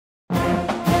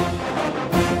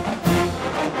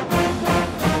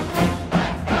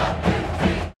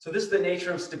the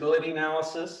nature of stability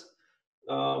analysis.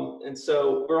 And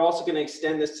so we're also going to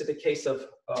extend this to the case of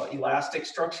elastic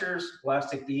structures,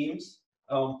 elastic beams.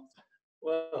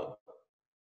 Well,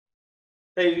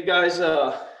 hey, you guys,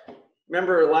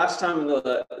 remember last time,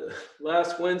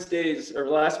 last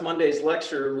Monday's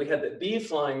lecture, we had the bee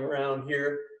flying around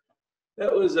here.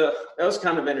 That was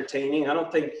kind of entertaining. I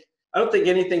don't think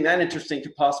anything that interesting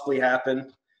could possibly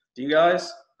happen. Do you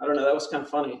guys? I don't know. That was kind of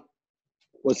funny.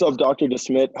 What's up, Dr.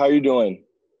 DeSmit? How you doing?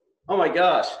 Oh my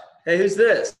gosh. Hey, who's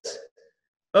this?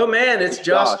 Oh man, it's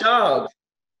Josh Dobbs.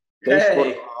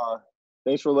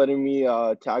 Thanks for letting me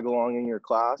tag along in your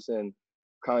class and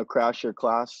kind of crash your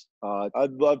class.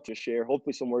 I'd love to share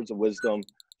hopefully some words of wisdom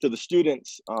to the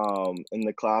students in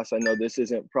the class. I know this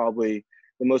isn't probably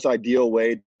the most ideal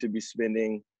way to be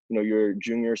spending your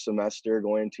junior semester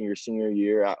going into your senior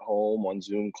year at home on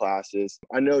Zoom classes.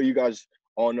 I know you guys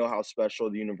all know how special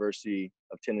the University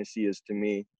of Tennessee is to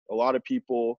me. A lot of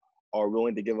people are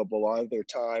willing to give up a lot of their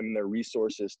time and their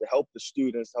resources to help the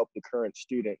students, help the current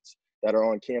students that are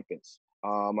on campus.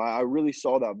 I really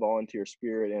saw that volunteer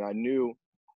spirit, and I knew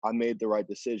I made the right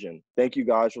decision. Thank you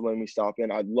guys for letting me stop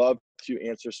in. I'd love to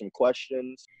answer some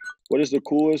questions. What is the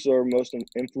coolest or most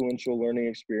influential learning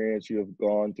experience you have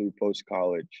gone through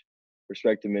post-college?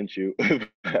 Respect to Minshew.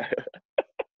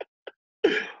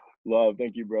 Love,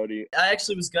 thank you, Brody. I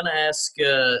actually was gonna ask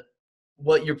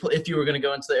if you were gonna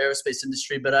go into the aerospace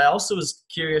industry, but I also was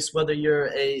curious whether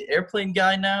you're a airplane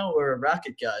guy now or a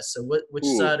rocket guy. So which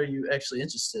side are you actually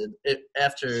interested in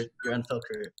after your NFL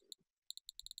career?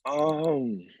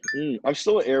 I'm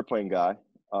still an airplane guy.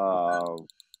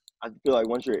 I feel like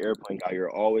once you're an airplane guy, you're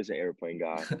always an airplane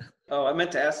guy. Oh, I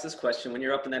meant to ask this question. When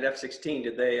you're up in that F-16,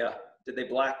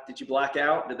 did you black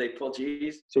out? Did they pull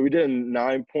Gs? So we did a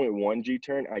 9.1 G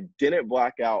turn. I didn't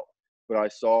black out, but I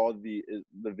saw the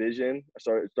vision. I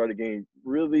started getting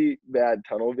really bad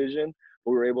tunnel vision,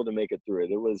 but we were able to make it through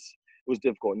it. It was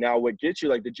difficult. Now, what gets you,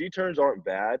 like, the G turns aren't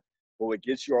bad, but what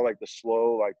gets you are like the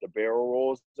slow, like the barrel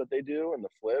rolls that they do and the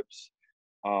flips.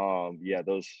 Yeah,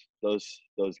 those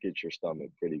get your stomach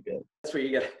pretty good. That's where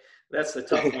you get. That's the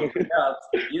tough one.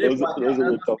 Yeah, you didn't black out. Those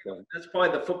are the tough ones. That's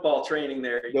probably the football training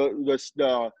there.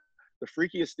 The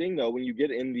freakiest thing though, when you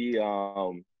get in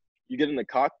the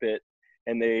cockpit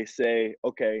and they say,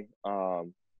 okay,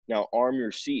 now arm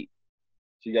your seat.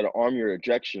 So you got to arm your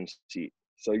ejection seat.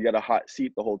 So you got a hot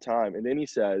seat the whole time. And then he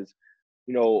says,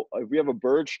 if we have a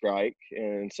bird strike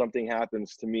and something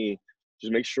happens to me,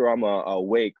 just make sure I'm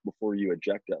awake before you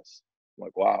eject us. I'm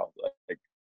like, wow, like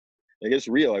it's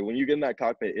real. Like when you get in that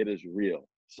cockpit, it is real.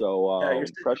 So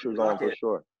pressure's on for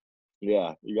sure.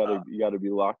 Yeah, you gotta be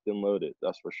locked and loaded.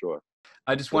 That's for sure.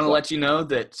 I just want to let you know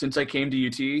that since I came to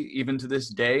UT, even to this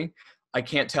day, I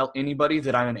can't tell anybody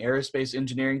that I'm an aerospace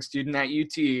engineering student at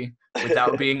UT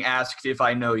without being asked if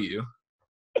I know you.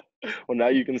 Well, now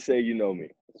you can say you know me.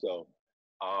 So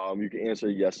you can answer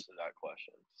yes to that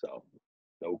question. So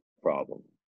no problem.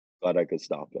 Glad I could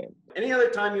stop in. Any other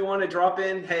time you want to drop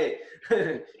in? Hey,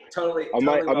 totally.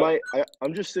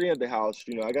 I'm just sitting at the house.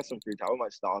 I got some free time. I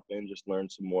might stop in, just learn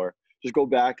some more, just go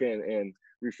back and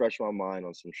refresh my mind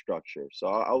on some structure. So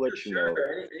I'll let you know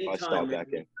if I stop back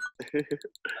in.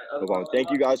 No problem. Thank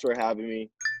you guys for having me.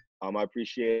 I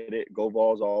appreciate it. Go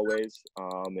Vols always.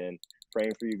 And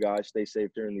praying for you guys. Stay safe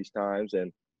during these times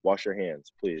and wash your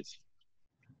hands, please.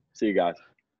 See you guys.